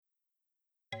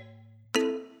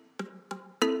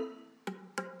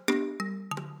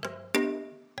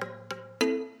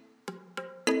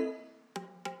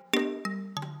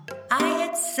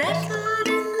Settled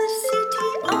in the city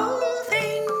of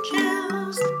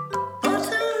angels, but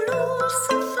a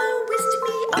lucifer whisked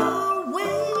me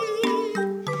away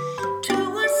to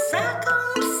a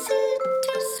second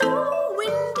city so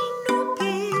windy, no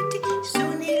pity.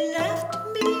 Soon he left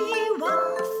me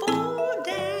one full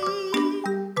day.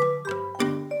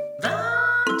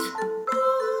 That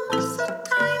was a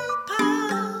time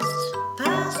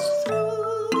passed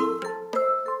through.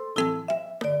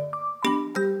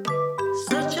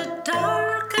 Such a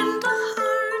dark and a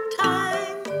hard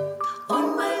time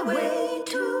on my way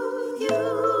to you.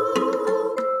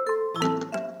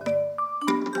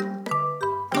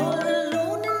 All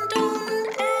alone and on an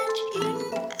edge in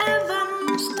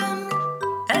Evanston,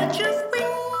 edge of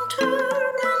winter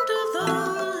under the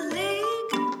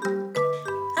lake.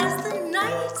 As the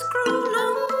nights grew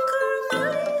longer,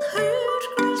 my hurt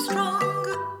grew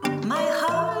stronger. My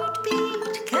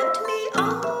heartbeat kept me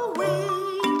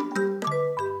awake.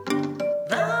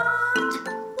 That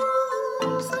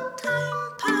was a time